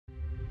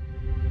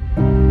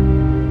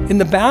In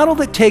the battle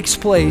that takes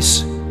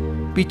place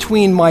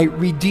between my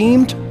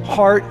redeemed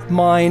heart,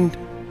 mind,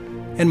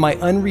 and my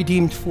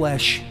unredeemed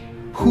flesh,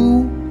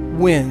 who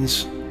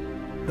wins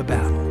the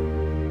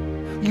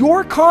battle?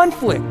 Your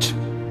conflict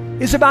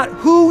is about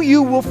who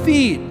you will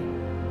feed.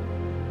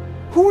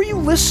 Who are you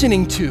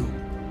listening to?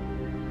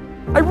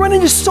 I run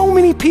into so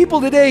many people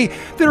today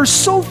that are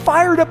so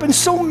fired up and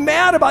so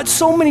mad about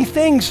so many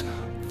things.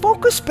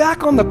 Focus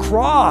back on the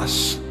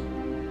cross.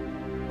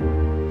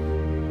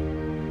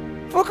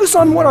 Focus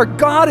on what our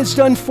God has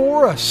done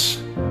for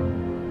us.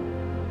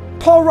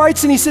 Paul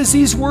writes and he says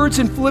these words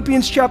in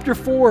Philippians chapter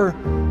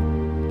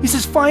 4. He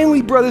says,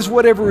 finally, brothers,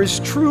 whatever is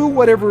true,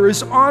 whatever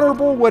is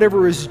honorable,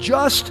 whatever is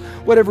just,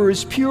 whatever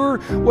is pure,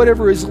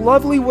 whatever is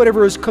lovely,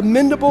 whatever is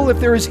commendable, if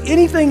there is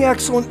anything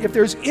excellent, if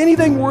there's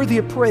anything worthy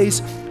of praise,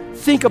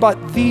 think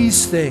about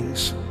these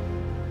things.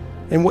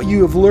 And what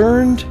you have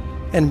learned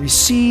and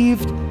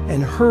received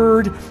and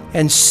heard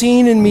and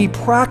seen in me,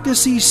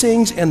 practice these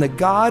things, and the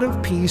God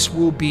of peace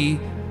will be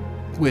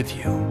with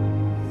you.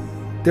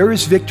 There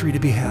is victory to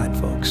be had,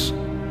 folks.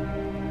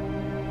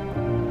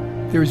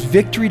 There is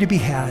victory to be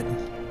had.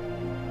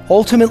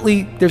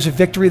 Ultimately, there's a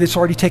victory that's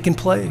already taken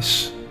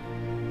place.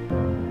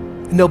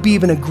 And there'll be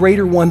even a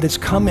greater one that's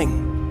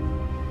coming.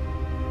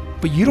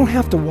 But you don't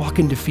have to walk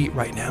in defeat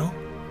right now.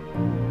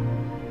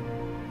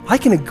 I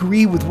can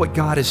agree with what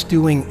God is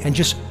doing and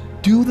just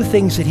do the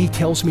things that He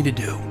tells me to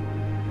do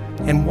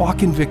and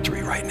walk in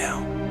victory right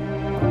now.